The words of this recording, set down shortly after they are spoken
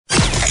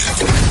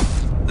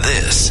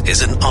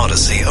This is an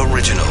Odyssey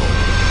original.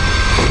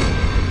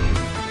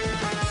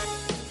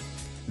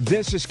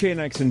 This is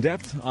KNX In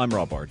Depth. I'm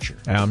Rob Archer.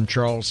 I'm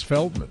Charles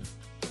Feldman.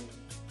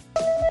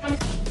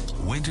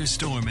 Winter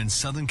storm in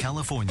Southern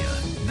California.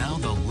 Now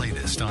the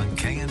latest on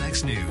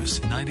KNX News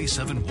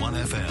 97.1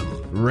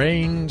 FM.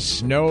 Rain,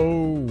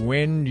 snow,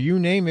 wind, you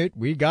name it,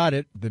 we got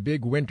it. The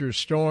big winter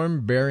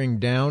storm bearing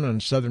down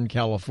on Southern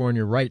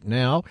California right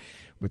now.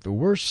 With the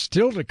worst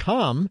still to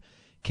come,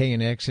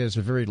 KNX has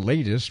the very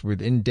latest with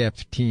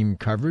in-depth team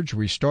coverage.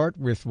 We start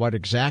with what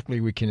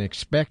exactly we can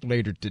expect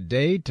later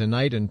today,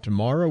 tonight, and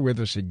tomorrow. With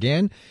us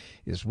again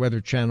is Weather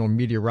Channel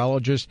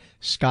meteorologist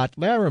Scott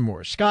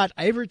Larimore. Scott,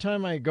 every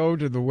time I go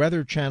to the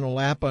Weather Channel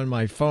app on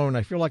my phone,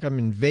 I feel like I'm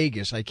in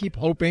Vegas. I keep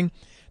hoping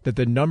that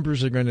the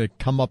numbers are going to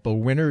come up a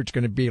winner. It's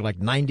going to be like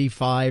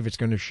 95. It's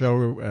going to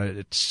show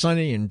it's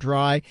sunny and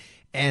dry.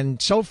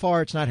 And so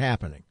far, it's not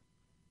happening.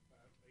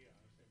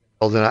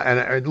 And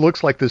it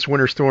looks like this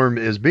winter storm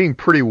is being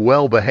pretty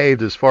well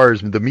behaved as far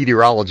as the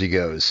meteorology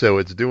goes. So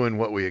it's doing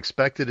what we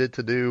expected it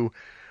to do,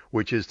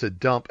 which is to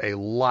dump a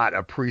lot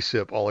of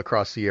precip all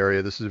across the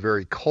area. This is a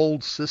very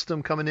cold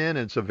system coming in,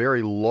 and it's a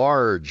very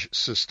large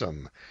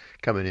system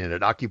coming in.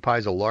 It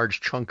occupies a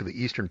large chunk of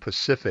the eastern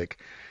Pacific.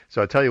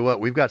 So I tell you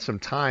what, we've got some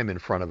time in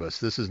front of us.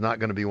 This is not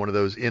going to be one of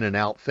those in and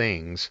out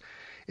things.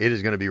 It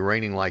is going to be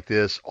raining like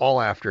this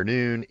all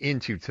afternoon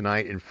into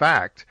tonight. In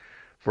fact,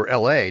 for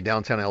LA,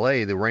 downtown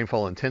LA, the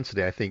rainfall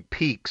intensity, I think,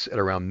 peaks at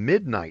around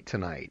midnight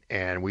tonight.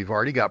 And we've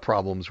already got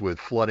problems with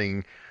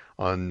flooding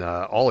on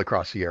all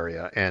across the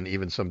area, and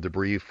even some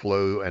debris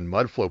flow and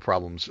mud flow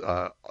problems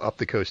up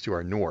the coast to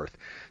our north.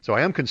 So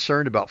I am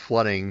concerned about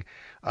flooding.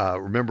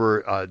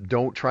 Remember,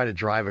 don't try to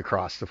drive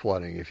across the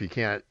flooding. If you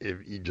can't, if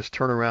you just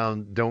turn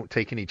around, don't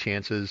take any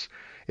chances.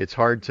 It's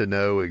hard to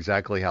know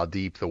exactly how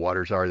deep the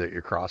waters are that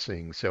you're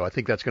crossing. So I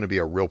think that's going to be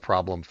a real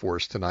problem for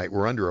us tonight.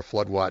 We're under a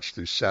flood watch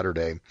through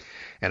Saturday.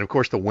 And, of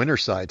course, the winter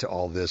side to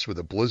all this with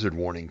a blizzard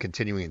warning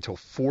continuing until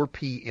 4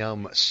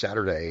 p.m.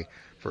 Saturday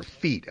for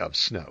feet of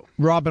snow.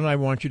 Robin, I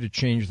want you to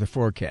change the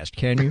forecast.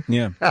 Can you?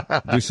 Yeah,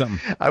 do something.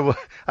 I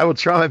will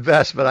try my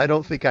best, but I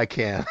don't think I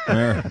can.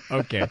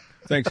 Okay.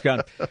 Thanks,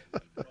 Scott.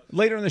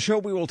 Later in the show,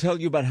 we will tell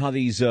you about how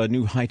these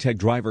new high-tech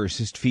driver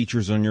assist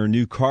features on your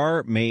new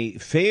car may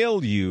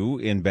fail you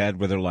in bad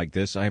weather like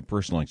this. I have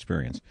personal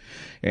experience.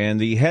 And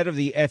the head of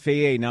the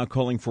FAA now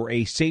calling for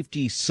a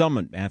safety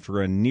summit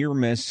after a near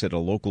miss at a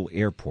local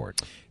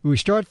airport. We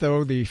start,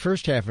 though, the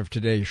first half of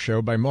today's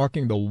show by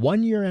marking the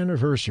one-year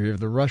anniversary of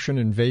the Russian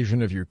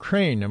invasion of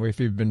Ukraine. Now, if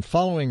you've been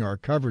following our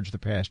coverage the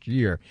past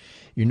year,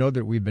 you know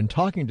that we've been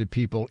talking to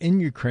people in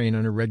Ukraine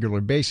on a regular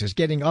basis,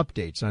 getting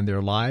updates on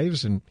their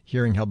lives and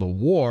hearing how the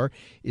war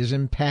is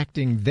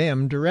impacting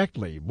them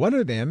directly. One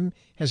of them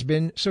has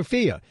been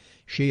Sophia.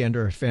 She and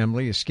her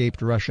family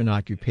escaped Russian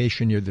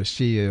occupation near the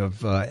Sea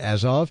of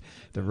Azov.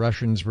 The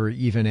Russians were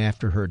even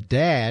after her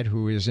dad,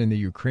 who is in the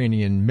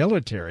Ukrainian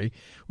military.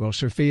 Well,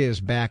 Sophia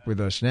is back with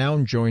us now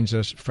and joins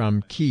us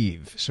from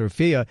Kyiv.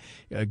 Sophia,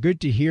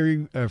 good to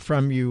hear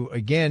from you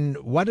again.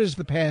 What has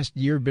the past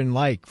year been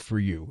like for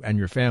you and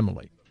your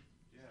family?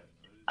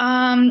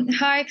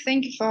 Hi,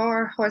 thank you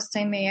for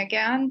hosting me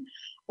again.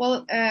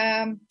 Well,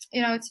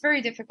 it's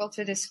very difficult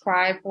to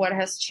describe what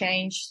has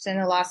changed in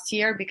the last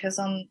year because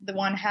on the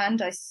one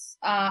hand,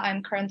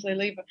 I'm currently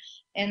living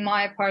in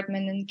my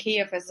apartment in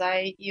Kyiv as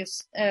I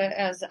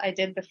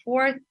did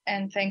before,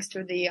 and thanks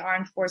to the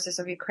armed forces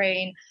of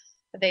Ukraine,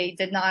 they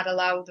did not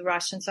allow the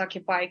Russians to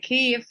occupy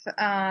Kyiv.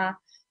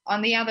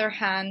 On the other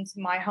hand,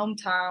 my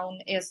hometown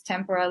is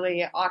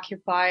temporarily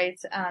occupied,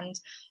 and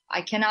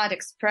I cannot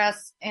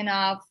express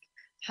enough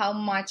how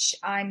much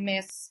I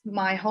miss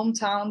my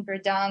hometown,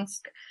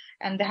 Verdansk.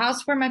 And the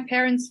house where my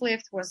parents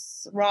lived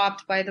was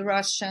robbed by the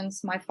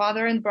Russians. My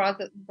father and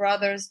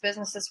brother's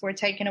businesses were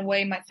taken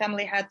away. My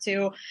family had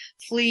to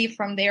flee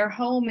from their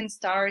home and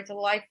start a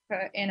life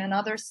in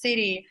another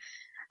city.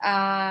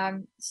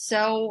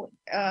 So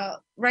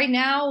right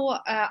now,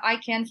 I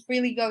can't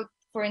freely go,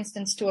 for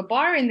instance, to a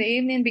bar in the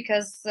evening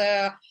because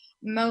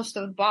most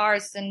of the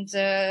bars and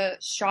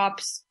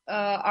shops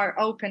are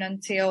open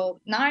until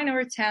 9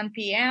 or 10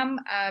 p.m.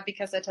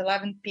 Because at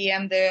 11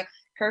 p.m. the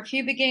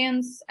curfew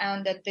begins,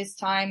 and at this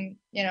time,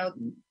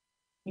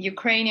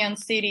 Ukrainian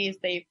cities,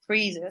 they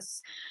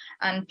freezes.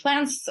 And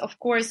plants, of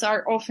course,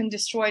 are often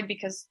destroyed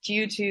because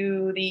due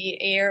to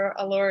the air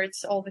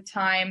alerts all the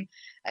time,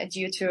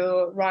 due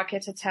to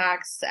rocket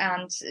attacks,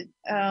 and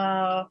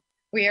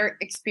we are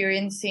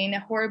experiencing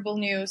horrible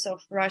news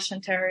of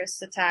Russian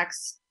terrorist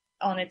attacks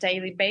on a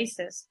daily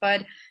basis.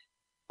 But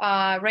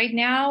right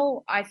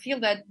now, I feel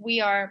that we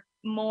are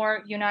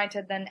more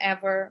united than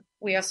ever.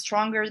 We are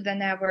stronger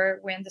than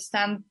ever. We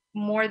understand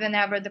more than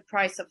ever the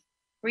price of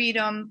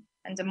freedom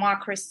and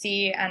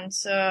democracy, and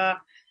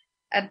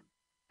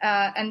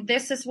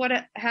this is what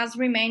has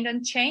remained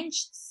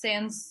unchanged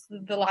since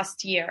the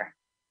last year.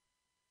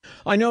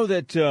 I know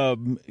that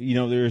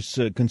there's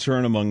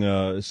concern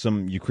among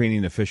some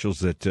Ukrainian officials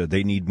that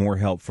they need more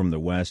help from the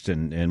West,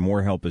 and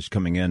more help is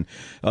coming in.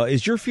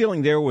 Is your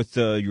feeling there with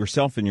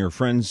yourself and your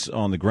friends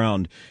on the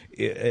ground?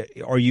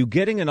 Are you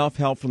getting enough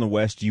help from the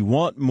West? Do you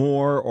want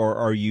more, or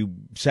are you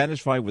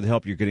satisfied with the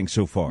help you're getting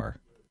so far?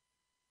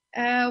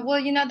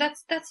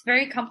 That's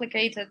very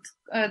complicated.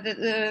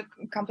 The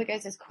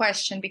complicated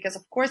question, because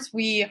of course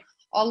we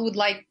all would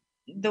like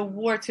the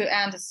war to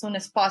end as soon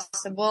as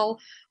possible.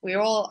 We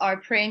all are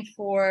praying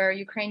for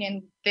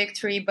Ukrainian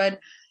victory, but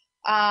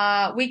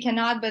we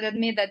cannot but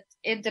admit that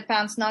it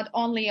depends not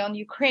only on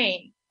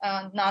Ukraine,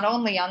 not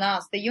only on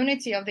us. The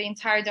unity of the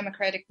entire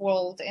democratic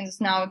world is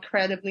now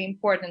incredibly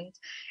important.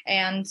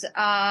 And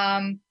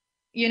I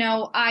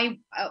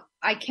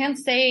can't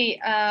say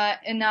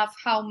enough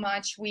how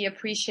much we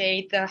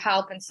appreciate the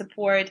help and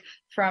support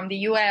from the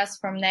US,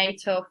 from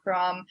NATO,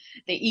 from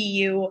the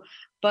EU.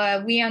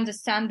 But we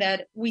understand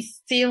that we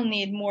still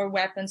need more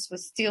weapons. We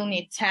still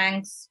need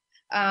tanks,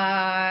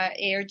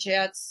 air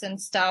jets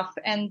and stuff.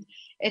 And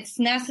it's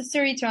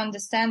necessary to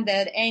understand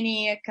that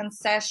any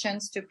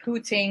concessions to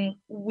Putin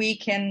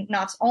weaken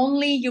not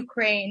only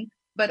Ukraine,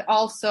 but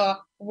also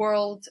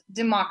world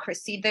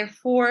democracy.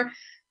 Therefore,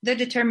 the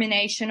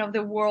determination of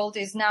the world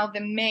is now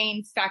the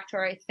main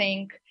factor, I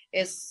think,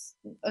 is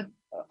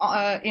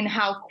in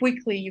how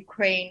quickly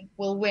Ukraine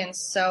will win.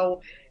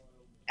 So,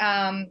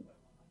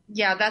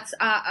 that's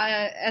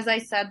as I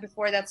said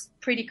before, that's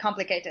pretty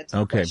complicated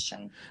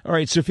question. All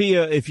right,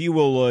 Sophia, if you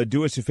will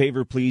do us a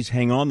favor, please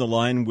hang on the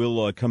line.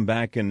 We'll come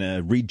back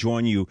and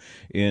rejoin you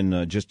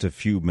in just a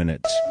few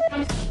minutes.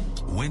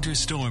 Winter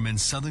storm in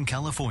Southern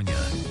California.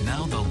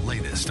 Now the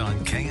latest on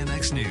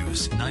KNX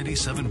News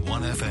 97.1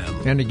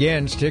 FM. And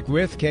again, stick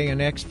with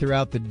KNX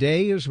throughout the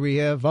day as we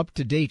have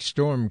up-to-date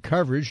storm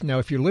coverage. Now,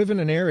 if you live in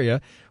an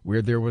area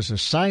where there was a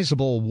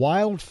sizable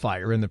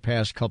wildfire in the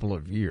past couple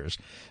of years,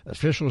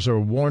 officials are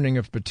warning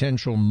of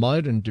potential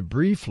mud and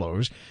debris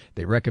flows.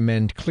 They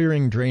recommend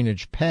clearing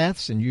drainage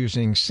paths and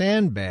using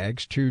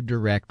sandbags to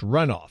direct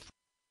runoff.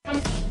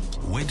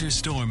 Winter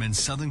storm in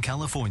Southern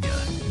California.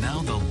 Now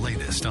the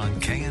latest on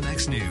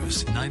KNX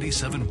News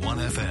 97.1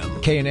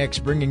 FM.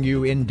 KNX bringing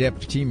you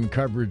in-depth team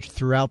coverage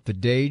throughout the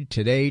day.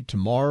 Today,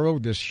 tomorrow,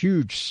 this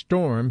huge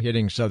storm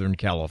hitting Southern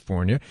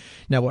California.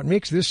 Now, what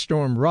makes this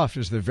storm rough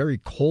is the very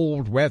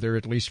cold weather,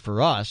 at least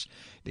for us.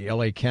 The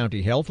L.A.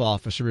 County Health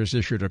Officer has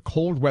issued a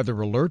cold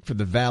weather alert for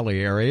the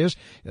valley areas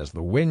as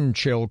the wind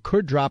chill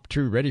could drop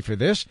to, ready for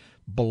this,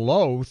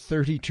 below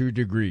 32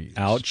 degrees.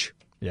 Ouch.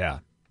 Yeah.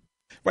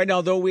 Right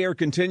now, though, we are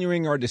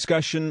continuing our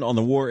discussion on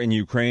the war in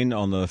Ukraine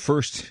on the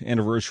first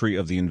anniversary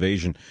of the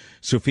invasion.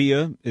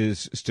 Sophia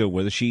is still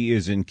with us. She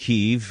is in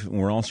Kyiv.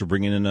 We're also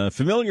bringing in a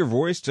familiar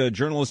voice,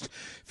 journalist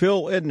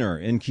Phil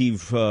Edner in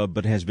Kyiv,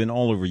 but has been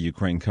all over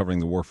Ukraine covering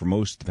the war for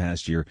most of the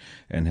past year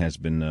and has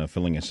been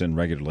filling us in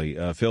regularly.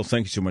 Phil,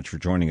 thank you so much for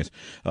joining us.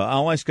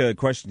 I'll ask a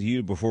question to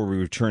you before we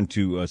return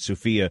to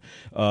Sophia.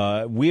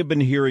 We have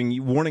been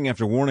hearing warning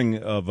after warning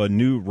of a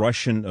new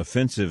Russian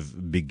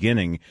offensive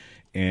beginning.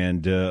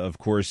 And, of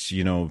course,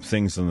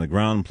 things on the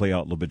ground play out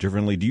a little bit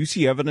differently. Do you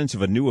see evidence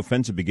of a new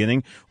offensive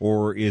beginning,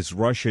 or is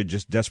Russia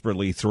just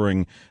desperately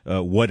throwing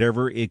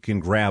whatever it can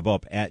grab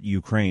up at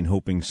Ukraine,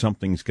 hoping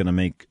something's going to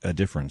make a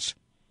difference?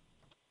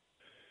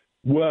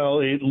 Well,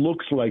 it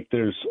looks like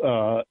there's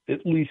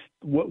at least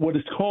what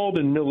is called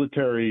in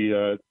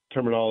military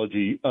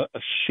terminology a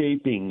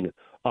shaping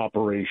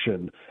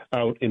operation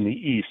out in the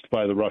east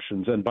by the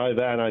Russians. And by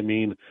that, I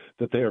mean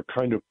that they are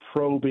kind of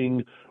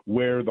probing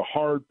where the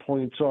hard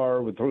points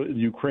are with the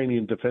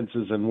Ukrainian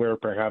defenses and where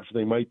perhaps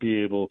they might be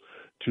able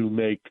to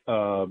make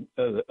a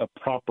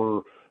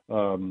proper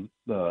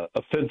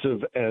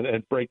offensive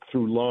and break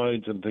through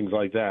lines and things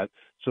like that.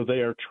 So they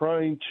are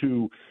trying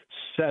to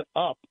set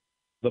up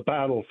the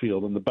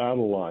battlefield and the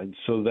battle lines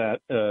so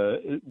that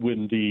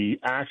when the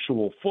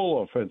actual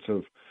full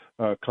offensive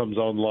comes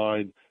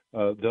online,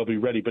 they'll be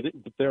ready. But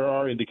there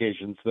are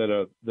indications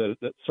that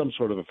some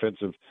sort of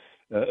offensive,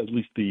 at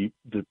least the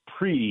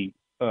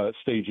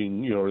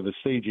pre-staging, or the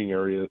staging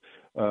area,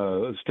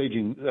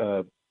 staging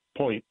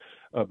point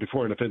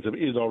before an offensive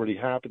is already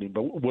happening.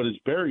 But what is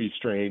very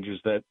strange is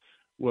that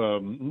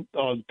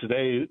on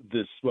today,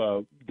 this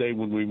day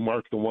when we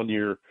mark the 1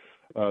 year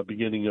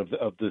beginning of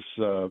this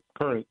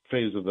current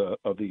phase of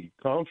the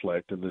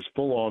conflict and this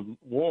full-on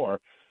war,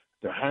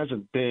 there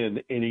hasn't been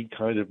any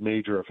kind of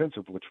major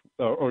offensive,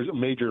 or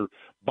major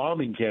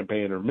bombing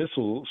campaign or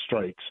missile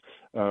strikes,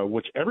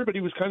 which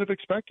everybody was kind of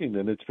expecting,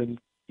 and it's been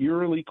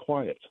eerily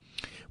quiet.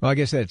 Well, I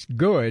guess that's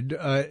good.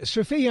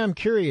 Sophia, I'm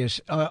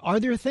curious, are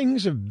there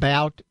things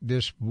about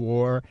this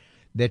war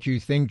that you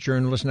think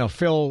journalists, now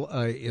Phil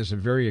is a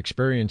very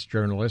experienced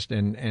journalist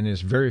and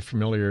is very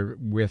familiar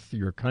with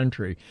your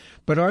country,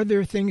 but are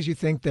there things you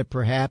think that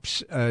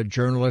perhaps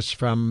journalists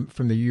from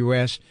the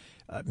U.S.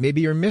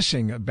 Maybe are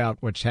missing about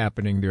what's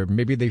happening there,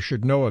 maybe they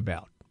should know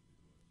about?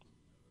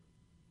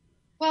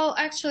 Well,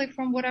 actually,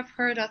 from what I've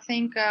heard, I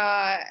think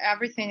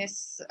everything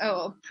is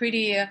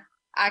pretty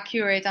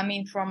accurate, I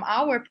mean, from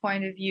our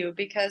point of view,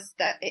 because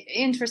the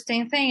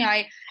interesting thing,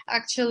 I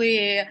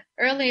actually,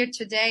 earlier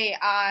today,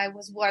 I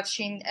was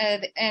watching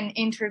an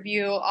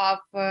interview of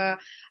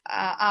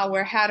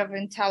our head of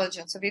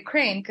intelligence of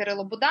Ukraine,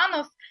 Kirill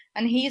Budanov,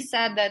 and he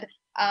said that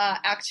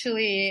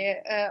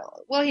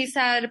he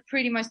said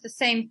pretty much the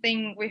same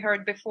thing we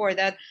heard before,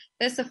 that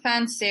this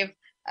offensive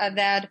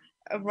that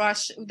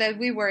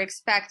we were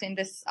expecting,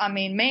 this, I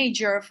mean,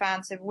 major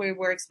offensive we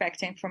were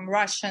expecting from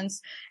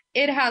Russians,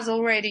 it has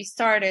already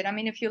started. I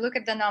mean, if you look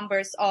at the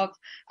numbers of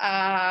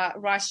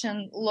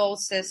Russian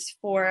losses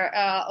for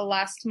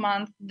last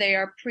month, they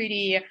are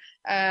pretty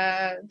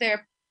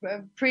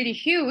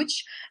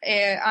huge.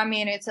 I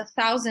mean, it's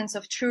thousands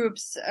of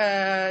troops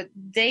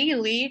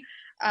daily,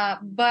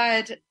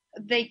 but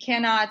they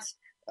cannot.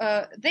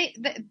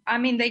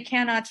 They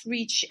cannot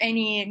reach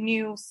any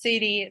new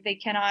city. They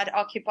cannot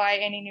occupy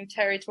any new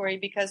territory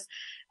because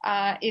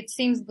it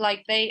seems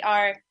like they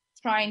are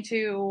trying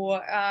to.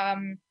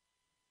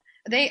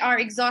 They are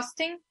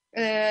exhausting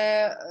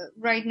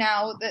right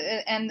now,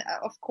 and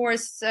of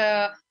course,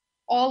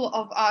 all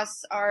of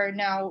us are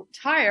now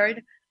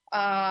tired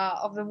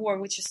of the war,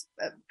 which is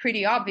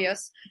pretty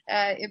obvious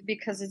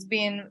because it's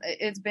been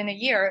a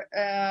year.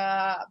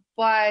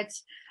 But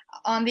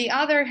on the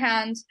other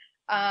hand,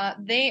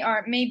 they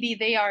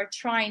are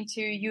trying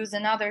to use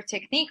another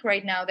technique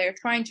right now. They're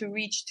trying to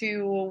reach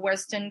to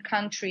Western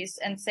countries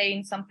and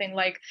saying something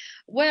like,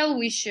 well,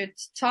 we should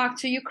talk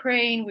to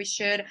Ukraine. We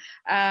should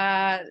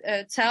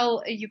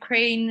tell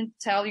Ukrainian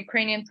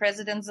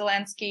President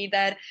Zelensky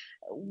that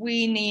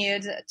we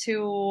need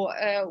to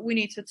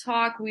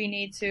talk. We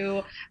need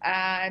to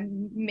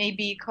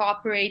maybe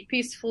cooperate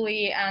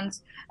peacefully. And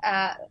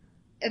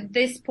at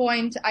this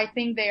point, I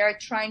think they are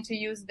trying to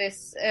use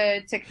this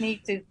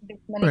technique, this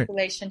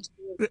manipulation,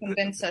 to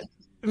convince us.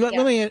 Let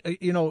me,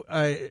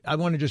 I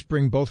want to just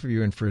bring both of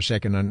you in for a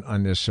second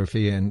on this,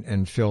 Sophia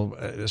and Phil.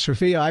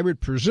 Sophia, I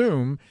would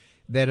presume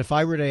that if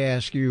I were to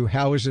ask you,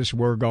 how is this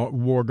war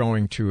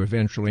going to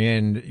eventually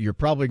end, you're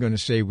probably going to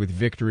say with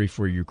victory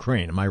for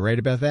Ukraine. Am I right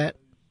about that?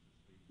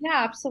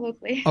 Yeah,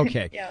 absolutely.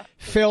 Okay. Yeah.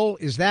 Phil,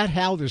 is that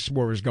how this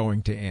war is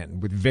going to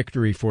end, with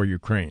victory for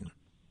Ukraine?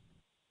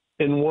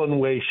 In one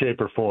way, shape,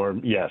 or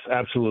form, yes,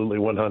 absolutely,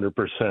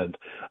 100%.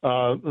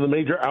 The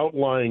major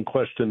outlying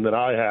question that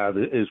I have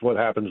is what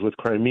happens with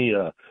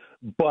Crimea.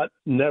 But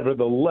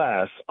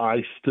nevertheless,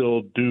 I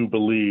still do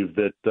believe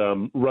that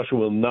Russia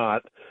will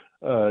not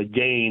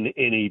gain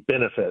any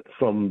benefit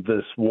from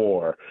this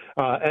war.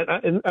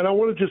 And I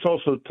want to just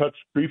also touch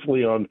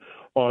briefly on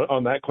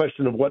that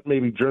question of what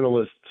maybe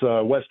journalists,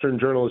 Western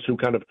journalists who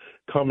kind of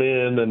come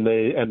in and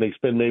they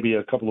spend maybe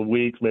a couple of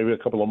weeks, maybe a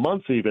couple of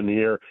months even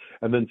here,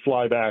 and then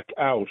fly back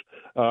out.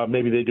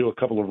 Maybe they do a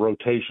couple of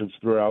rotations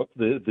throughout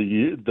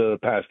the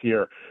past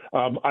year.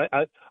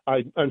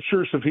 I'm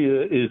sure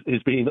Sophia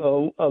is being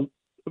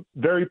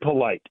very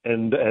polite,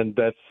 and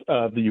that's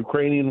the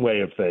Ukrainian way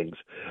of things.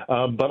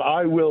 But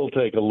I will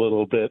take a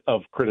little bit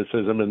of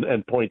criticism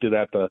and point it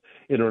at the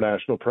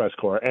International Press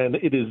Corps, and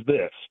it is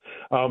this.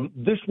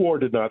 This war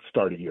did not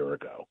start a year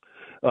ago.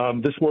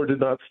 This war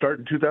did not start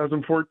in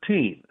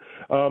 2014.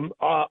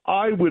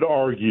 I would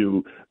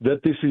argue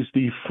that this is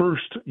the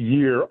first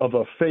year of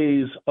a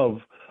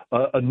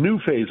new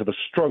phase of a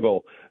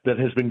struggle that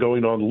has been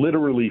going on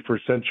literally for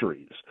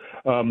centuries.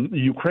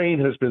 Ukraine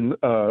has been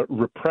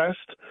repressed,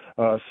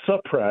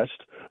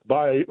 suppressed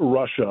by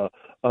Russia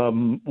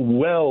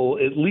well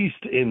at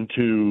least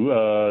into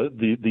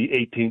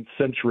the 18th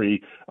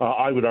century,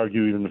 I would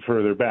argue even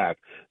further back.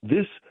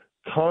 This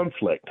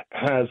conflict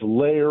has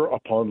layer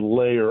upon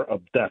layer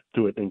of depth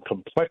to it and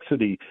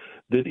complexity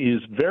that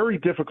is very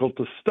difficult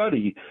to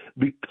study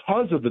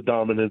because of the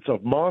dominance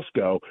of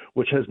Moscow,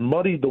 which has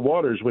muddied the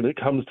waters when it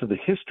comes to the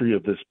history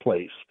of this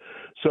place.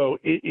 So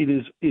it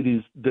is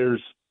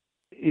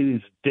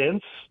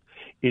dense,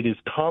 it is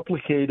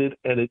complicated,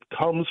 and it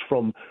comes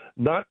from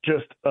not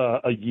just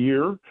a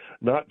year,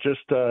 not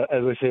just,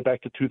 as I say,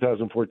 back to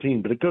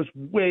 2014, but it goes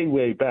way,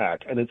 way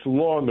back, and it's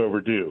long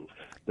overdue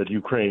that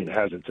Ukraine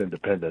has its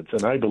independence.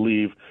 And I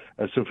believe,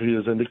 as Sophia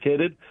has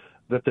indicated,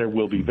 that there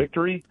will be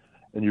victory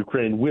and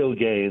Ukraine will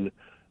gain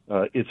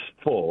its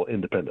full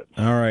independence.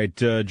 All right.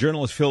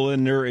 Journalist Phil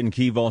Lindner in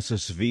Kyiv, also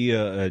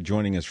Sophia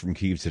joining us from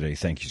Kyiv today.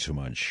 Thank you so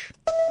much.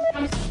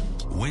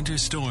 Winter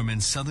storm in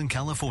Southern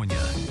California.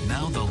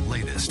 Now the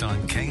latest on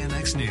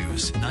KNX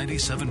News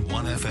 97.1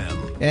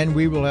 FM. And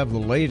we will have the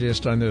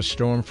latest on this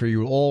storm for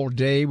you all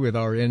day with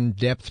our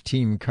in-depth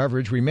team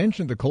coverage. We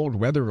mentioned the cold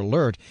weather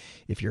alert.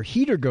 If your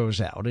heater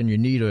goes out and you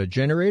need a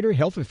generator,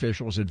 health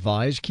officials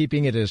advise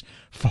keeping it as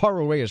far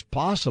away as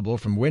possible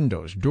from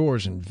windows,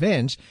 doors, and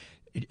vents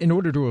in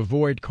order to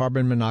avoid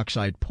carbon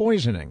monoxide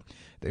poisoning.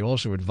 They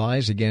also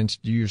advise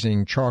against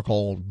using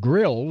charcoal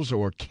grills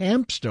or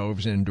camp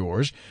stoves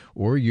indoors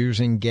or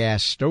using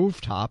gas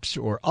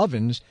stovetops or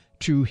ovens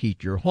to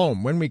heat your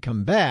home. When we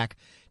come back,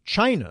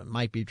 China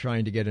might be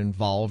trying to get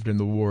involved in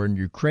the war in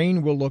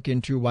Ukraine. We'll look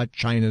into what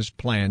China's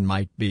plan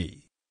might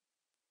be.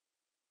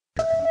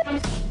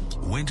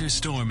 Winter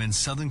storm in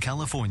Southern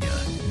California.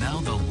 Now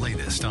the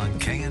latest on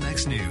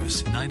KNX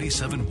News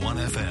 97.1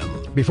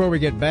 FM. Before we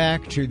get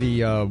back to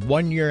the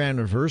one-year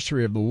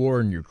anniversary of the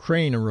war in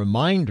Ukraine, a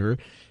reminder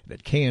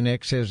that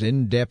KNX has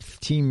in-depth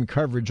team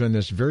coverage on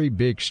this very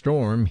big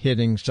storm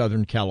hitting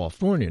Southern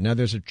California. Now,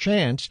 there's a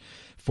chance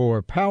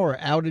for power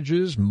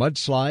outages,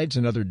 mudslides,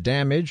 and other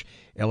damage.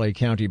 L.A.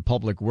 County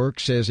Public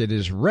Works says it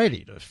is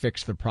ready to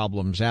fix the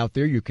problems out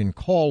there. You can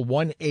call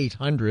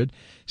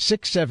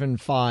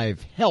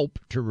 1-800-675-HELP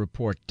to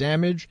report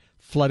damage,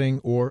 flooding,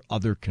 or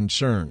other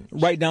concerns.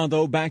 Right now,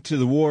 though, back to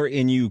the war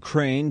in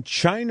Ukraine.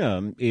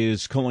 China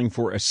is calling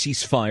for a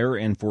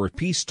ceasefire and for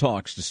peace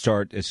talks to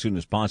start as soon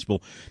as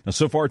possible. Now,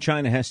 so far,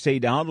 China has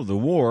stayed out of the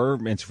war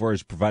as far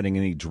as providing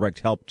any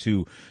direct help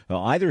to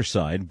either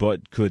side,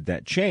 but could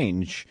that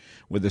change?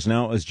 With us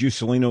now is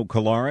Juscelino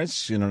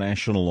Colares,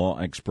 international law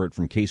expert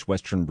from Case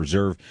Western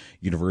Reserve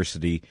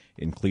University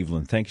in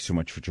Cleveland. Thank you so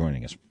much for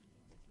joining us.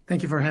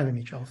 Thank you for having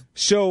me, Charles.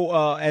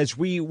 So as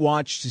we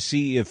watch to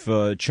see if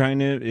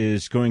China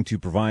is going to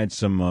provide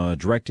some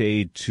direct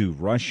aid to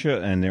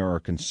Russia, and there are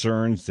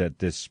concerns that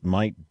this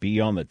might be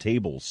on the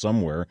table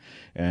somewhere,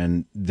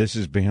 and this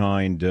is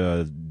behind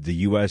the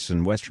U.S.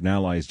 and Western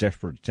allies'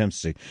 desperate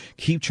attempts to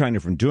keep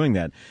China from doing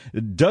that.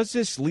 Does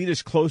this lead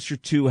us closer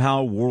to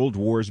how world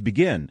wars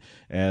begin,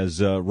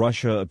 as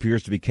Russia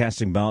appears to be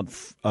casting about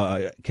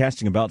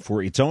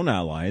for its own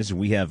allies?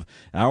 We have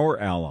our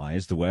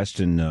allies, the West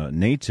and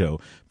NATO,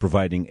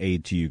 providing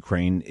aid to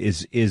Ukraine.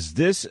 Is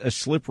this a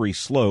slippery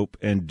slope,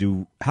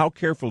 and how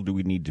careful do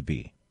we need to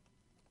be?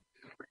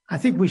 I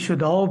think we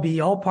should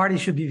all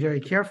parties should be very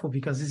careful,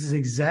 because this is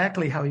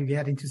exactly how you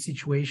get into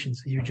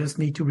situations. You just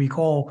need to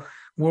recall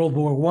World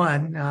War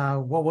I.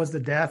 What was the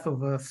death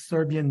of a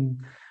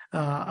Serbian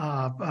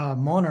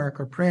monarch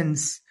or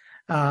prince?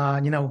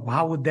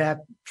 How would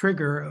that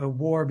trigger a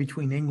war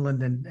between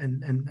England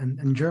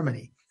and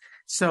Germany?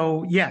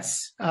 So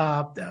yes,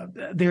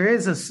 there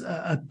is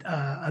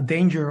a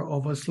danger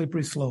of a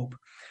slippery slope.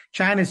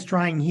 China is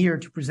trying here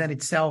to present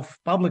itself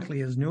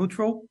publicly as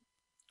neutral,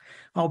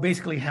 while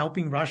basically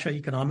helping Russia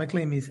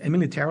economically and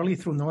militarily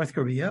through North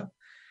Korea.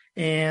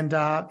 And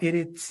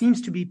it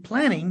seems to be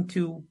planning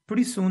to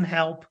pretty soon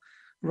help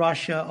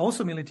Russia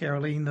also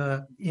militarily in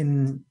the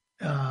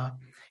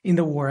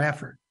war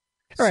effort.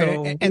 Right,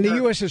 so, and the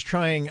U.S. is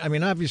trying,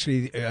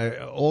 obviously,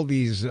 all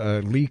these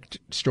leaked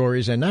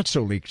stories and not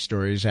so leaked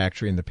stories,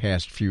 actually, in the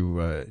past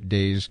few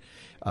days,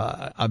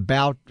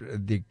 about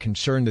the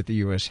concern that the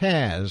U.S.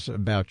 has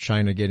about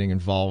China getting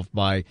involved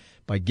by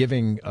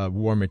giving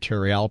war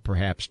material,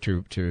 perhaps,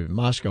 to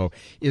Moscow,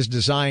 is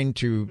designed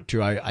to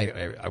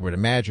I would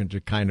imagine,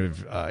 to kind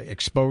of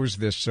expose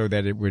this so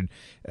that it would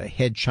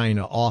head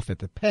China off at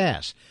the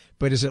pass.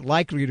 But is it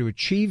likely to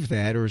achieve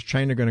that, or is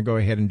China going to go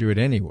ahead and do it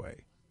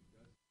anyway?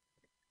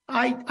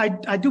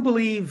 I do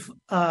believe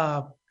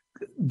the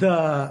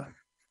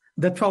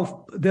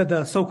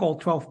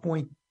so-called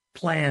 12-point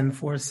plan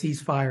for a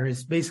ceasefire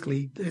is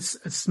basically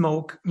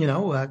smoke,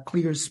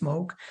 clear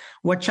smoke.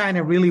 What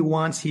China really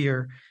wants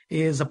here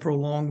is a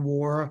prolonged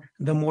war.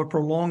 The more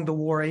prolonged the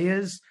war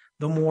is,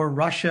 the more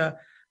Russia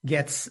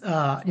gets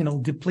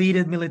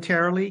depleted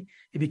militarily.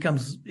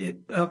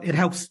 It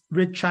helps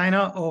rid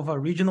China of a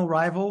regional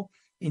rival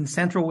in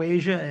Central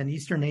Asia and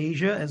Eastern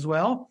Asia as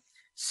well.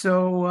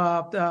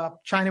 So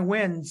China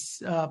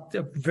wins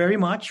very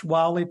much,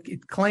 while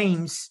it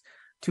claims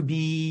to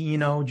be,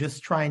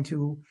 just trying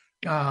to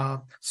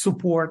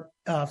support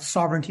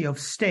sovereignty of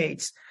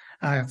states.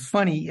 It's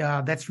funny,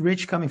 that's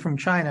rich coming from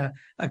China,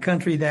 a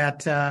country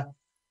that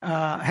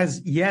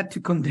has yet to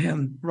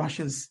condemn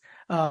Russia's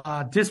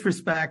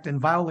disrespect and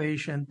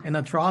violation and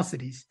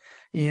atrocities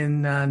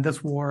in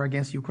this war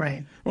against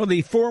Ukraine. Well,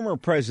 the former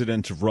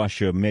president of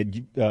Russia,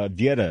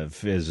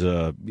 Medvedev,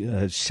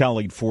 has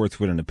sallied forth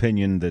with an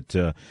opinion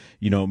that,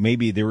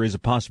 maybe there is a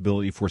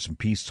possibility for some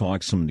peace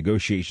talks, some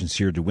negotiations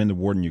here to win the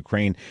war in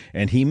Ukraine.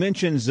 And he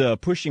mentions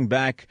pushing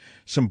back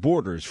some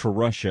borders for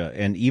Russia,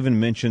 and even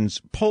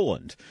mentions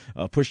Poland,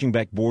 pushing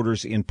back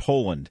borders in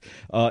Poland.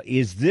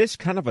 Is this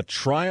kind of a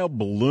trial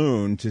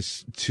balloon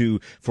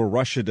for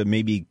Russia to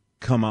maybe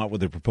come out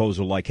with a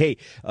proposal like, hey,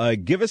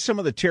 give us some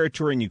of the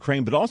territory in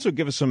Ukraine, but also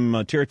give us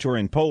some territory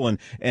in Poland,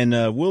 and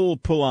we'll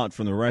pull out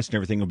from the rest and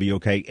everything will be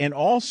okay? And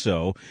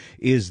also,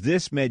 is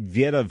this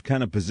Medvedev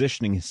kind of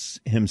positioning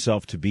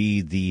himself to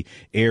be the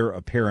heir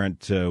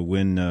apparent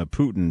when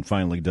Putin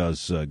finally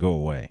does go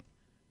away?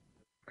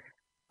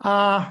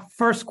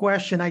 First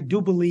question, I do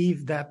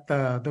believe that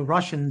the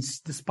Russians,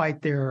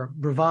 despite their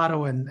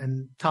bravado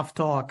and tough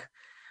talk,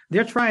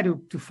 they're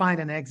trying to find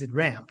an exit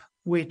ramp,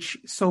 which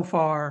so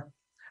far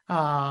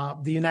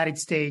the United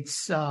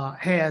States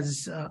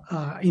has,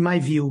 in my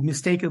view,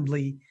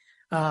 mistakenly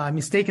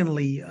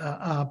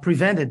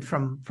prevented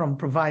from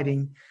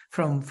providing,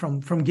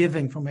 from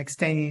giving, from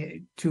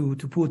extending to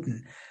Putin.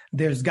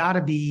 There's got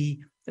to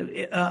be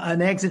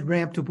an exit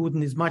ramp to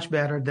Putin is much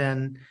better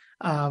than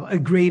a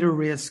greater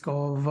risk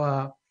of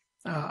a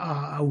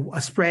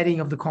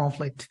spreading of the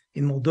conflict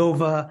in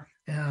Moldova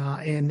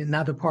and in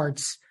other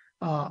parts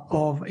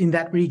in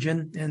that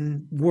region,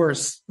 and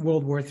worse,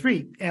 World War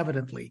III,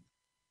 evidently.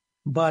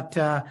 But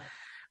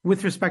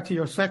with respect to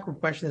your second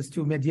question as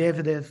to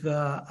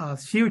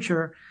Medvedev's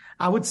future,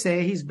 I would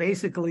say he's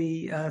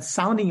basically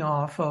sounding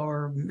off,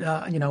 or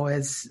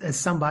as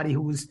somebody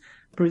who's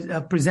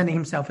presenting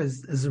himself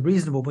as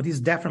reasonable, but he's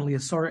definitely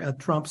a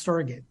Trump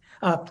surrogate.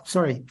 A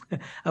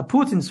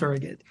Putin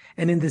surrogate,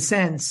 and in the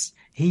sense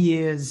he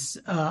is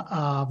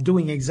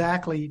doing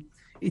exactly.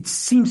 It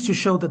seems to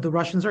show that the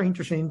Russians are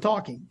interested in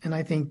talking, and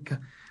I think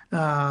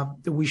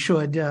we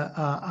should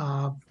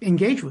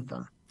engage with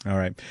them. All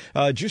right.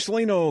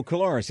 Juscelino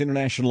Colares,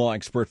 international law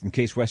expert from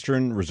Case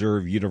Western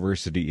Reserve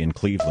University in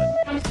Cleveland.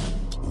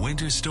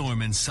 Winter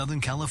storm in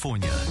Southern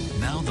California.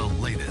 Now the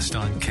latest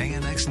on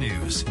KNX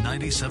News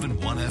 97.1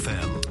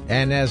 FM.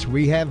 And as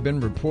we have been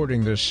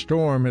reporting, this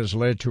storm has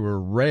led to a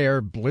rare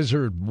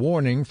blizzard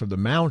warning for the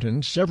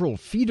mountains. Several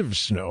feet of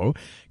snow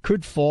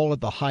could fall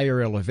at the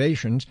higher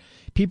elevations.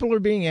 People are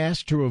being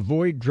asked to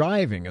avoid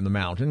driving in the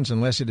mountains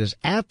unless it is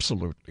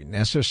absolutely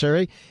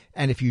necessary.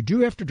 And if you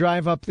do have to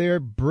drive up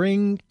there,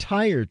 bring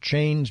tire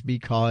chains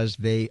because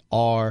they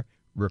are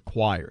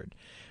required.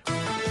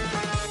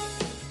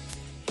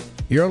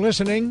 You're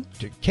listening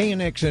to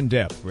KNX In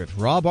Depth with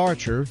Rob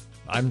Archer.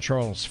 I'm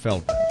Charles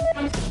Feldman.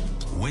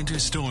 Winter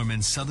storm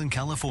in Southern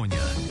California.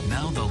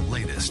 Now the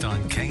latest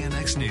on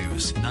KNX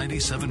News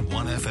 97.1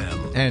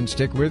 FM. And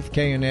stick with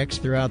KNX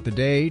throughout the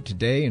day,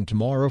 today and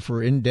tomorrow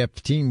for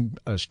in-depth team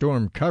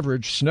storm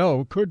coverage.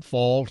 Snow could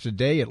fall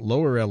today at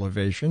lower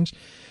elevations,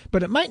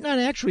 but it might not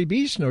actually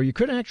be snow. You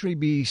could actually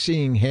be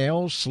seeing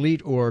hail,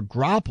 sleet, or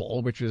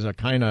grapple, which is a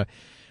kind of,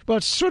 well,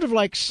 it's sort of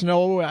like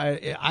snow.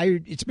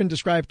 It's been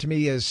described to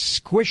me as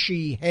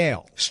squishy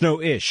hail.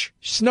 Snow-ish.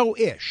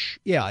 Snow-ish.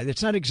 Yeah,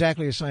 it's not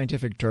exactly a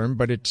scientific term,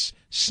 but it's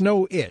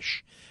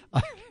snow-ish.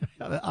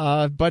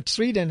 But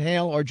sleet and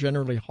hail are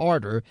generally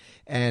harder,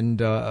 and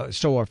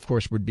so, of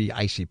course, would be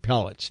icy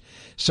pellets.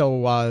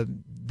 So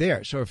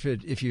there. So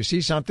if you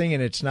see something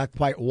and it's not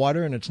quite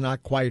water and it's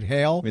not quite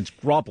hail, it's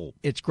grapple.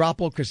 It's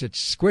grapple because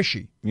it's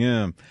squishy.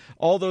 Yeah.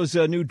 All those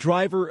new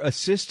driver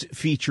assist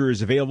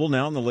features available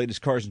now in the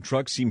latest cars and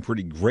trucks seem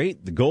pretty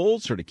great. The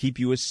goals are to keep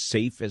you as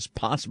safe as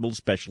possible,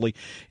 especially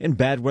in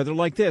bad weather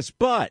like this.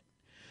 But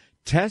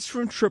tests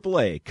from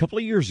AAA a couple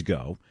of years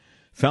ago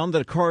found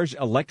that a car's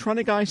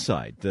electronic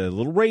eyesight, the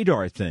little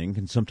radar thing,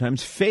 can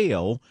sometimes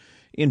fail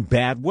in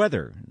bad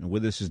weather.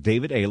 With us is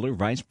David Ayler,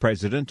 Vice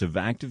President of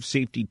Active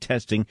Safety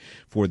Testing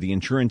for the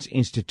Insurance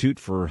Institute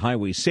for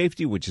Highway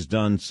Safety, which has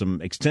done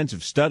some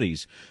extensive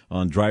studies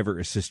on driver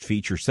assist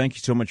features. Thank you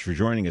so much for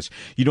joining us.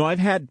 You know, I've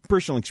had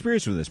personal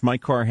experience with this. My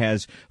car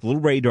has a little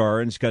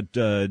radar, and it's got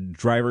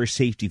driver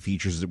safety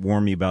features that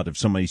warn me about if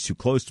somebody's too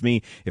close to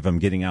me, if I'm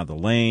getting out of the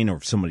lane, or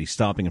if somebody's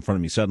stopping in front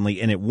of me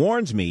suddenly. And it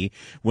warns me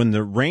when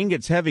the rain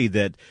gets heavy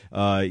that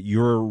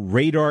your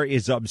radar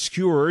is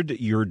obscured,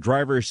 your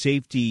driver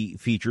safety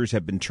features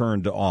have been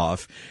turned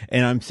off.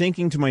 And I'm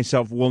thinking to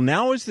myself, well,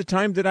 now is the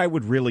time that I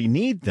would really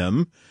need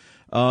them.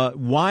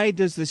 Why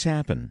does this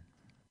happen?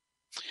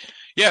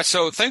 Yeah,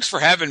 so thanks for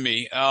having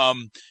me. A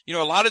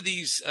lot of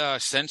these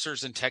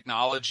sensors and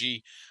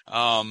technology,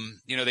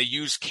 they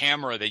use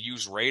camera, they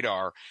use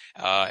radar.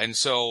 And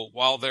so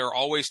while they're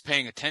always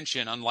paying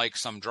attention, unlike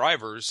some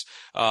drivers,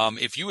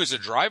 if you as a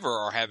driver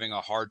are having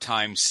a hard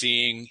time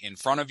seeing in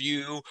front of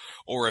you,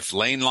 or if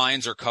lane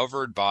lines are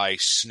covered by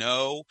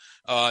snow,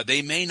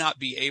 they may not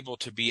be able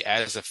to be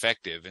as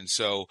effective. And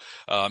so,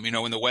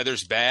 when the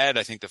weather's bad,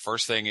 I think the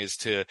first thing is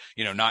to,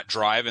 not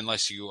drive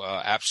unless you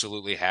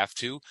absolutely have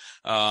to.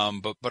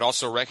 But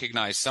also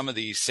recognize some of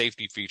these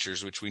safety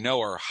features, which we know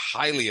are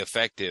highly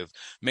effective,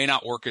 may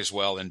not work as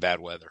well in bad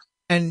weather.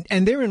 And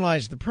therein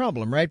lies the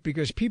problem, right?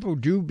 Because people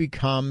do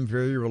become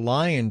very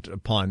reliant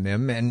upon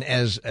them. And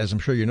as I'm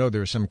sure you know,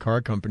 there are some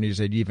car companies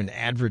that even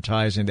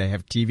advertise, and they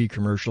have TV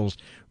commercials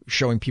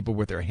showing people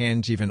with their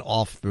hands even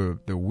off the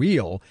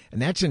wheel.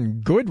 And that's in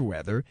good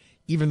weather,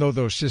 even though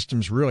those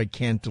systems really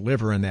can't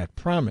deliver on that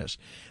promise.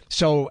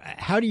 So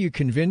how do you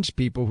convince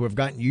people who have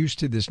gotten used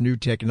to this new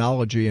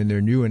technology in their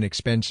new and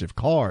expensive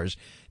cars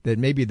that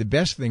maybe the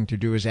best thing to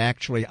do is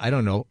actually,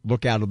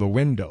 look out of the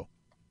window?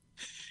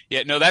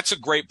 Yeah, no, that's a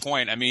great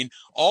point. I mean,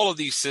 all of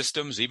these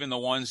systems, even the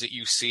ones that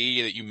you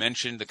see that you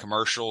mentioned, the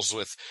commercials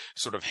with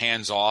sort of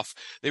hands off,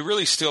 they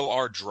really still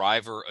are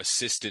driver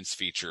assistance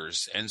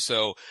features. And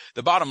so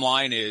the bottom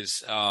line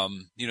is,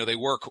 they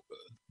work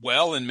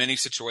well in many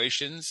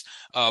situations,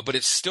 but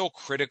it's still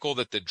critical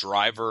that the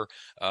driver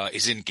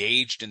is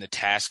engaged in the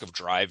task of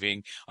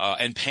driving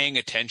and paying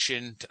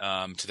attention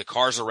to the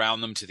cars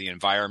around them, to the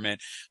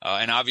environment,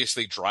 and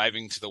obviously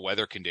driving to the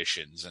weather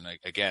conditions. And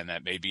again,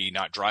 that may be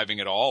not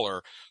driving at all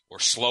or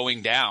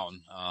slowing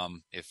down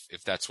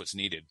if that's what's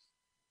needed.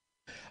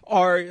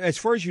 As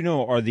far as you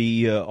know, are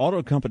the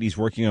auto companies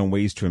working on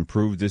ways to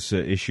improve this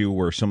issue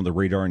where some of the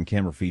radar and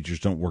camera features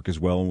don't work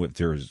as well if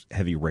there's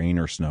heavy rain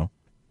or snow?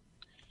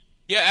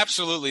 Yeah,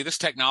 absolutely. This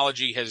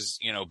technology has,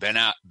 been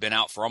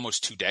out for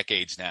almost 2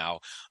 decades now,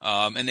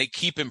 and they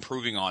keep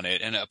improving on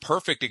it. And a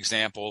perfect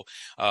example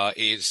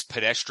is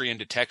pedestrian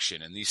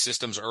detection. And these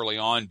systems early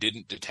on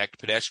didn't detect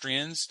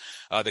pedestrians.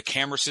 The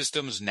camera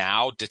systems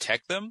now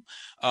detect them,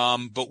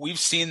 but we've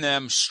seen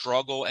them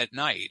struggle at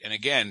night. And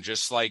again,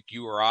 just like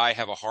you or I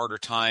have a harder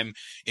time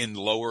in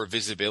lower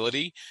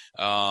visibility,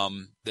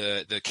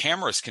 the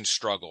cameras can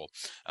struggle.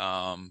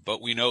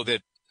 But we know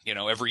that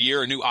every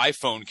year a new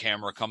iPhone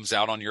camera comes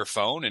out on your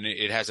phone and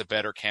it has a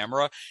better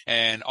camera,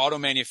 and auto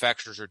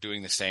manufacturers are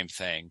doing the same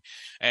thing.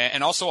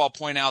 And also I'll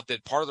point out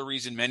that part of the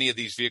reason many of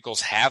these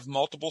vehicles have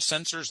multiple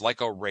sensors, like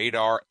a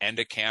radar and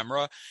a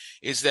camera,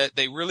 is that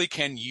they really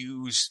can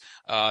use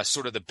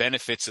sort of the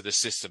benefits of the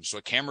system. So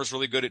a camera is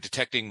really good at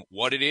detecting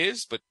what it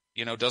is, but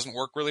doesn't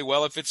work really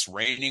well if it's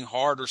raining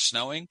hard or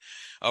snowing.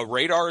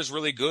 Radar is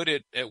really good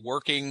at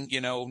working,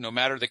 no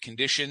matter the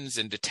conditions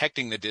and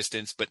detecting the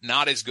distance, but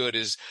not as good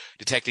as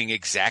detecting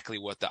exactly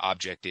what the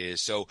object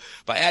is. So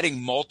by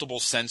adding multiple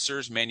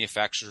sensors,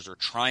 manufacturers are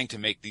trying to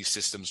make these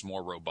systems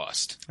more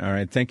robust. All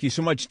right. Thank you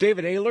so much.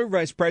 David Ayler,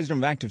 Vice President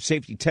of Active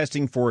Safety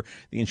Testing for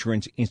the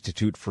Insurance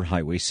Institute for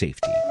Highway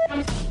Safety.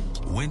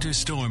 Winter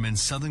storm in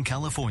Southern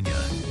California.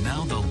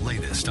 Now the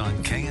latest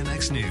on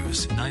KNX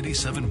News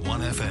 97.1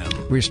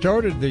 FM. We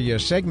started the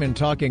segment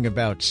talking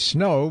about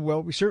snow.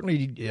 Well, we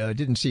certainly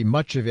didn't see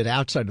much of it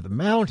outside of the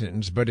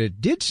mountains, but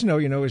it did snow,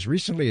 as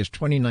recently as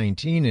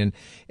 2019 in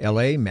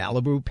L.A.,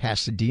 Malibu,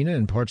 Pasadena,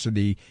 and parts of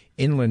the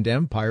Inland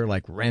Empire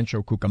like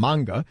Rancho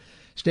Cucamonga.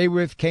 Stay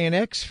with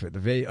KNX for the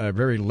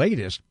very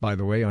latest, by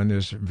the way, on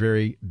this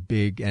very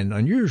big and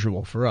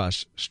unusual for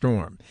us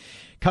storm.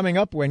 Coming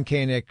up when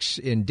KNX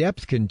In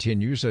Depth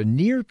continues, a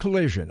near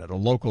collision at a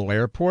local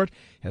airport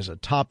has a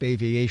top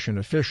aviation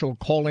official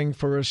calling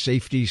for a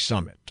safety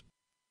summit.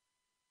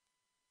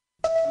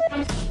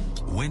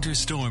 Winter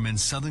storm in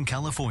Southern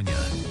California.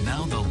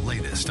 Now the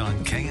latest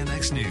on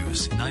KNX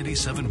News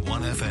 97.1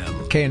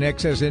 FM.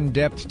 KNX has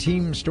in-depth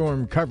team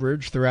storm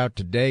coverage throughout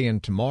today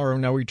and tomorrow.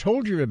 Now, we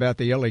told you about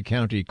the LA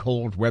County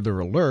cold weather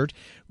alert,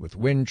 with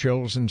wind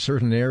chills in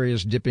certain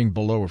areas dipping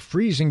below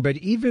freezing. But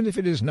even if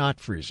it is not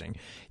freezing,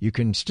 you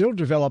can still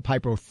develop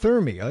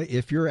hypothermia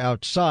if you're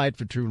outside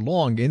for too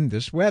long in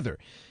this weather.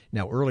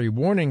 Now, early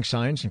warning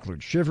signs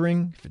include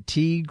shivering,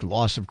 fatigue,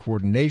 loss of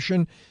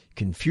coordination,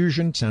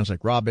 confusion. Sounds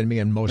like Rob and me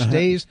on most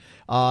days.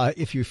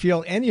 If you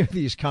feel any of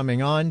these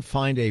coming on,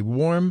 find a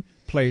warm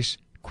place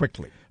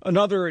quickly.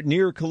 Another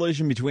near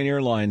collision between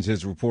airlines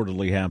has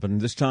reportedly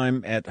happened, this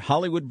time at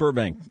Hollywood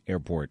Burbank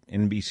Airport.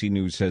 NBC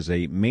News says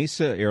a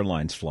Mesa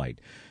Airlines flight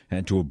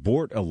had to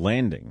abort a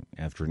landing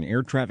after an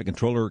air traffic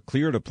controller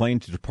cleared a plane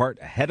to depart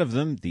ahead of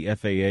them. The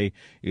FAA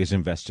is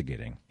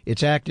investigating.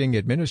 Its acting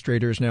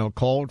administrators now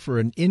called for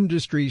an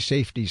industry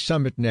safety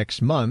summit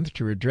next month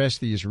to address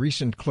these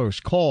recent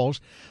close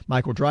calls.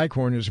 Michael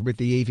Drycorn is with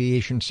the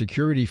aviation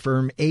security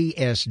firm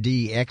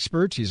ASD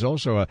Experts. He's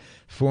also a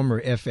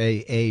former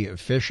FAA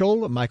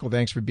official. Michael,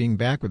 thanks for being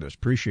back with us.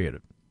 Appreciate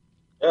it.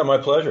 Yeah, my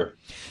pleasure.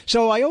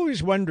 So I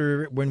always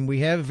wonder when we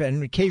have,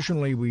 and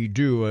occasionally we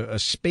do, a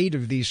spate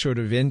of these sort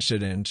of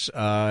incidents,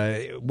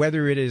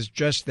 whether it is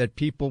just that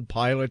people,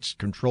 pilots,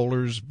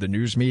 controllers, the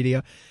news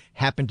media,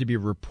 happen to be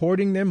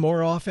reporting them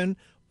more often,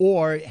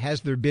 or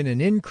has there been an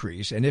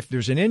increase? And if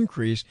there's an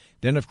increase,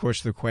 then, of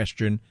course, the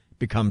question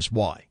becomes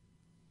why.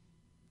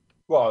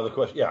 Well, the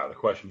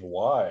question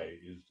why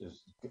is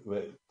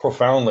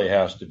profoundly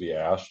has to be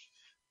asked.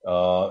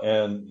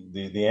 And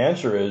the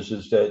answer is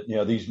that,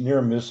 these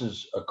near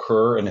misses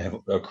occur and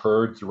have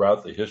occurred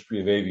throughout the history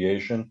of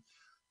aviation,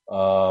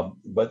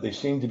 but they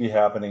seem to be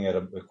happening at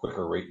a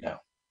quicker rate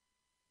now.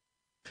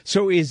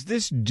 So is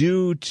this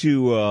due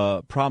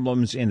to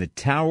problems in the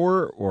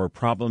tower, or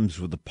problems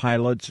with the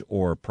pilots,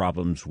 or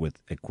problems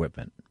with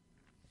equipment?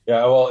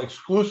 Yeah, well,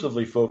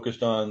 exclusively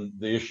focused on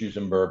the issues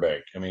in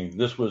Burbank. I mean,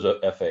 this was a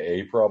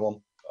FAA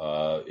problem.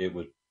 It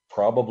was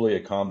probably a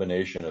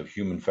combination of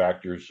human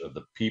factors of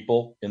the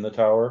people in the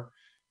tower,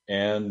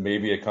 and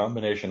maybe a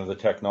combination of the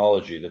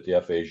technology that the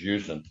FAA is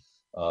using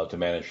to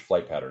manage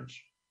flight patterns.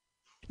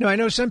 Now, I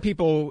know some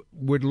people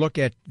would look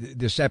at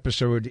this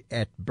episode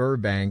at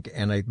Burbank,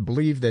 and I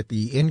believe that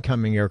the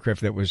incoming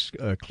aircraft that was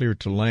cleared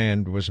to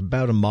land was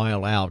about a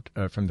mile out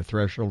from the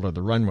threshold of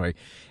the runway.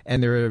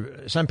 And there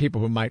are some people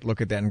who might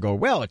look at that and go,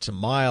 well, it's a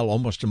mile,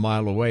 almost a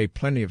mile away,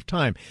 plenty of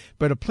time.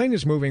 But a plane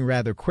is moving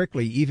rather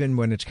quickly, even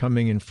when it's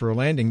coming in for a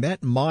landing.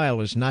 That mile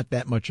is not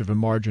that much of a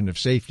margin of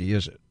safety,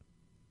 is it?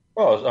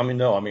 Well, I mean,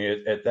 no. I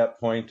mean, at that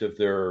point, if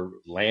they're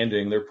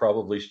landing, they're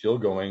probably still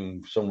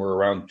going somewhere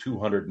around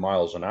 200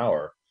 miles an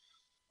hour.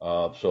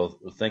 So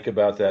think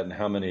about that and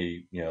how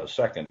many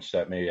seconds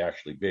that may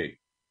actually be.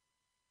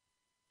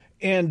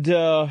 And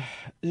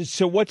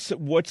so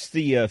what's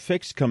the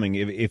fix coming?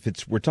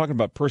 If we're talking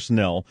about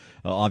personnel,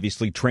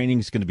 obviously training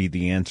is going to be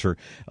the answer.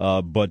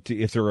 But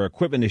if there are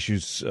equipment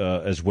issues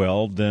as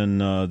well, then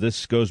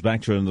this goes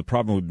back to the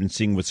problem we've been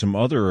seeing with some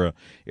other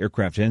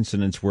aircraft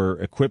incidents where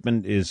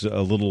equipment is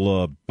a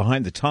little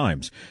behind the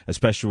times,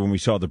 especially when we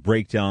saw the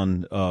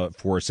breakdown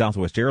for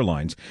Southwest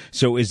Airlines.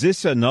 So is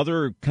this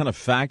another kind of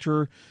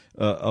factor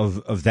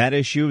of that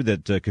issue,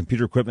 that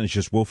computer equipment is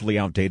just woefully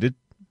outdated?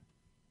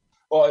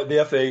 Well,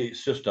 the FAA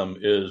system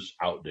is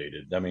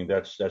outdated. I mean,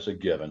 that's a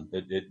given.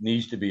 It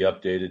needs to be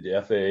updated. The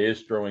FAA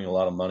is throwing a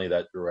lot of money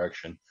that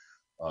direction.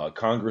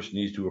 Congress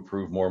needs to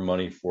approve more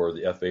money for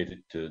the FAA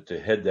to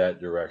head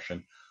that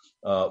direction.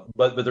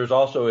 But there's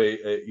also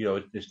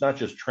it's not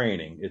just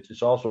training.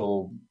 It's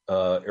also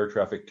air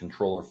traffic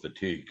controller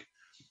fatigue.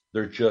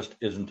 There just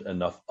isn't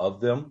enough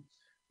of them,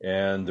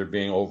 and they're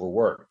being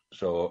overworked.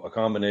 So a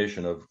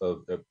combination of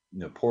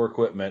poor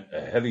equipment, a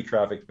heavy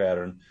traffic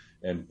pattern,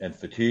 and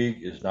fatigue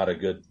is not a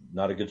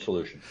good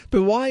solution.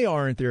 But why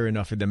aren't there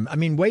enough of them? I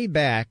mean, way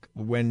back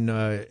when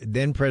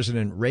then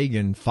President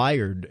Reagan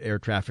fired air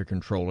traffic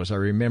controllers, I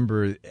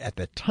remember at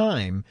the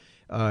time,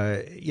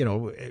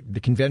 the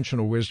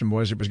conventional wisdom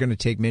was it was going to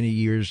take many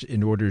years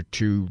in order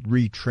to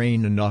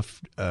retrain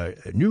enough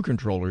new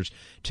controllers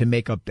to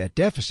make up that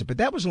deficit. But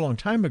that was a long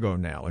time ago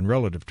now, in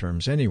relative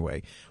terms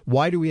anyway.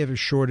 Why do we have a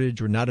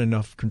shortage or not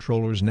enough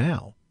controllers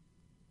now?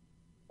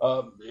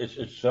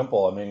 It's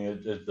simple. I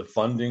mean, the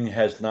funding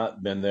has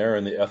not been there,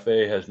 and the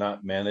FAA has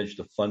not managed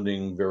the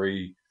funding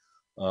very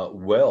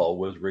well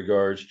with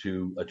regards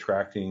to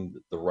attracting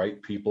the right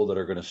people that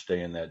are going to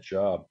stay in that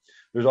job.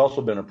 There's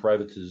also been a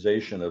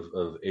privatization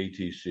of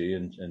ATC,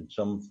 and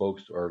some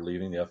folks are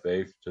leaving the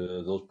FAA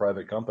to those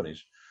private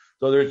companies.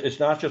 So it's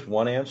not just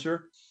one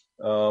answer,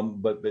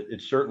 but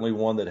it's certainly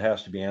one that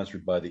has to be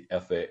answered by the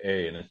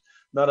FAA, and it's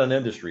not an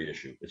industry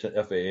issue. It's an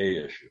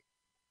FAA issue.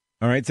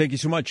 All right, thank you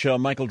so much,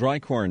 Michael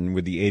Drycorn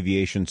with the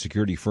aviation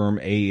security firm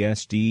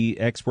ASD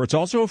Experts,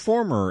 also a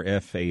former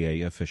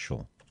FAA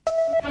official.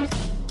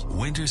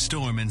 Winter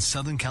storm in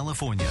Southern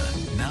California.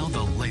 Now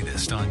the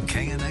latest on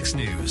KNX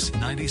News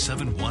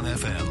 97.1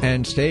 FM.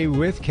 And stay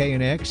with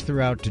KNX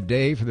throughout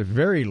today for the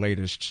very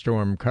latest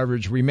storm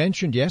coverage. We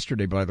mentioned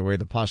yesterday, by the way,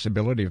 the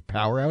possibility of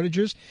power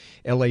outages.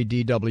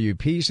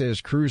 LADWP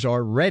says crews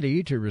are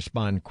ready to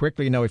respond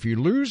quickly. Now, if you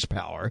lose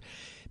power,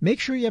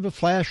 make sure you have a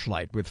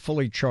flashlight with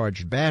fully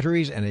charged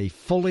batteries and a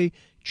fully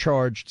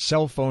charged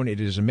cell phone. It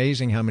is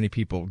amazing how many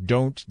people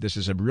don't. This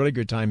is a really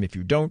good time, if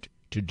you don't,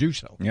 to do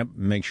so. Yep,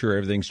 make sure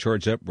everything's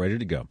charged up, ready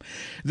to go.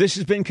 This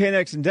has been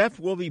KNX In Depth.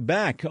 We'll be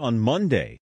back on Monday.